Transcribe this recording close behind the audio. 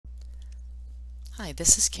Hi,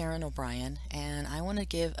 this is Karen O'Brien, and I want to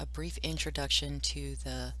give a brief introduction to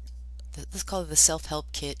let's call it the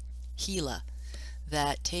Self-Help Kit Gila,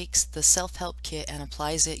 that takes the Self-Help Kit and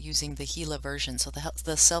applies it using the Gila version. So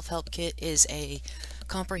the Self-Help Kit is a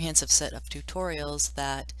comprehensive set of tutorials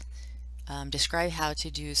that describe how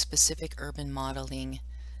to do specific urban modeling,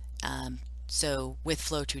 so with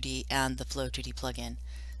Flow2D and the Flow2D plugin.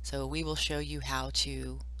 So we will show you how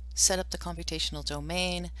to set up the computational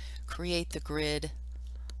domain, create the grid,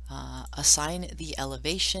 assign the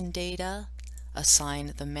elevation data,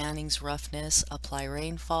 assign the Manning's roughness, apply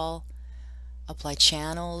rainfall, apply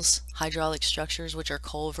channels, hydraulic structures, which are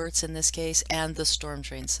culverts in this case, and the storm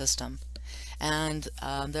drain system. And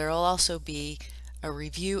there will also be a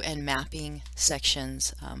review and mapping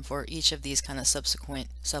sections for each of these kind of subsequent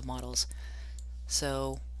submodels.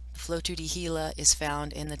 So Flow2D Gila is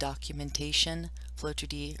found in the documentation,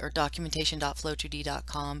 Flow2D or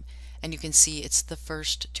documentation.flow2d.com, and you can see it's the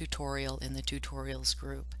first tutorial in the tutorials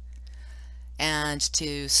group. And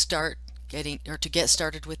to get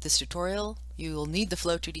started with this tutorial, you will need the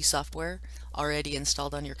Flow2D software already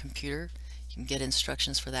installed on your computer. You can get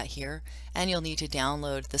instructions for that here, and you'll need to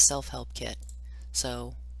download the Self-Help Kit.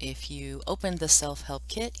 So if you open the Self-Help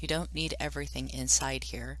Kit, you don't need everything inside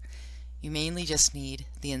here. You mainly just need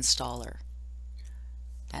the installer.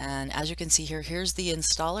 And as you can see here, here's the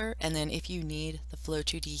installer, and then if you need the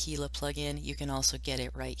Flow2D Gila plugin, you can also get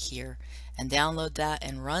it right here and download that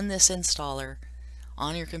and run this installer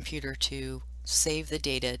on your computer to save the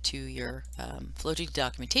data to your Flow2D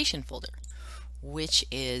documentation folder, which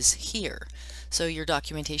is here. So your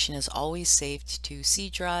documentation is always saved to C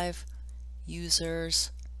drive,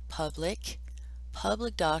 users, public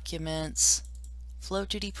documents,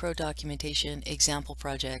 Flow2D Pro documentation, example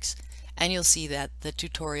projects, and you'll see that the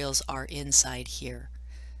tutorials are inside here.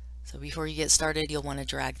 So before you get started, you'll want to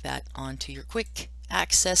drag that onto your quick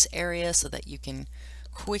access area so that you can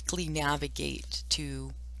quickly navigate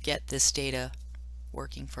to get this data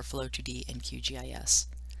working for Flow2D and QGIS.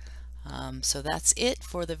 So that's it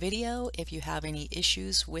for the video. If you have any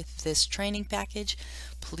issues with this training package,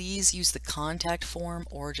 please use the contact form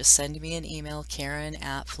or just send me an email,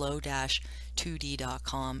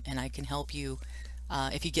 karen@flow-2d.com, and I can help you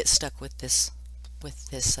if you get stuck with this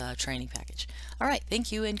training package. All right,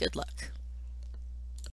 thank you and good luck.